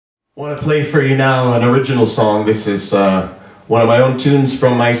I want to play for you now an original song. This is one of my own tunes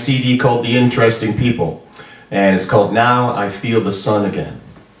from my CD called The Interesting People. And it's called Now I Feel the Sun Again.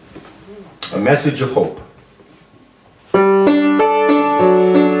 A message of hope.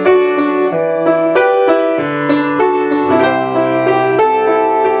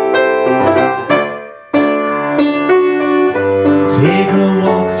 Take a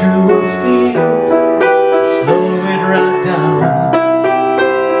walk through a field, slow it right down.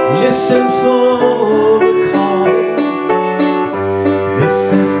 Listen for the calling. This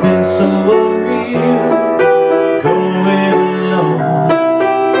has been so unreal, going alone.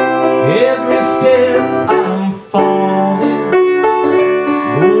 Every step I'm falling,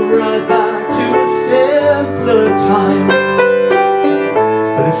 move right back to a simpler time.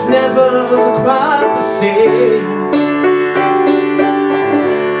 But it's never quite the same.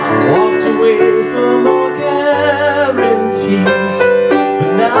 Walked away from all guarantees,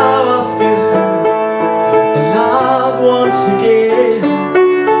 but now I feel alive once again.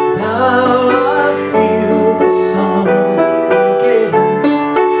 Now I feel the sun again.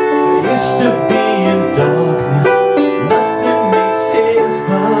 I used to be in darkness, nothing made sense,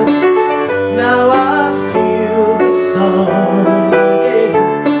 but now I feel the sun again.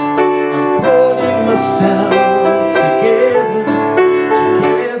 I'm putting myself again.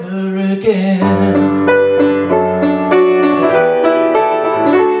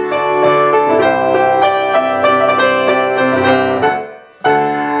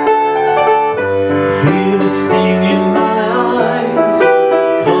 Feel the sting in my eyes,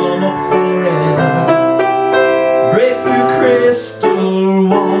 come up for air, break through crystal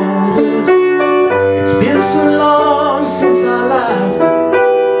waters. It's been so long since I laughed,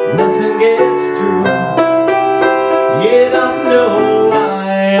 nothing gets through, yet I know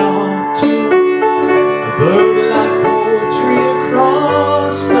I ought to. A bird like poetry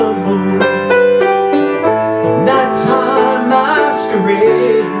across the moon, in nighttime masquerade.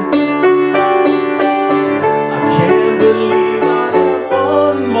 I can't believe I have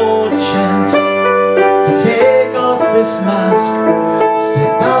one more chance to take off this mask,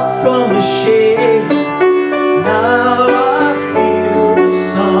 step out from the shade. Now I feel the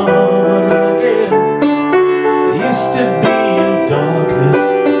sun again. I used to be in darkness,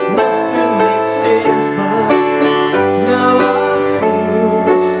 nothing makes sense, but now I feel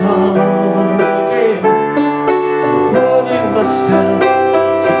the sun again. I'm putting myself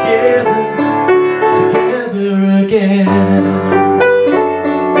together again.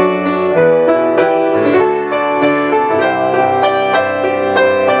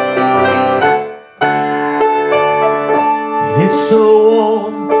 And it's so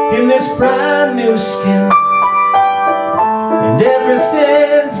warm in this brand new skin, and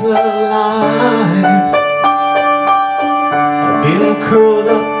everything's alive. I've been curled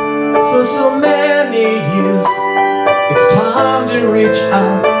up for so many years. It's time to reach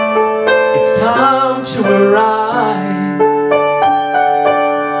out, it's time to arrive.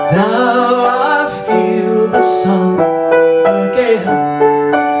 Now I feel the sun again. I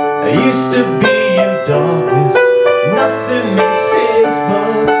used to be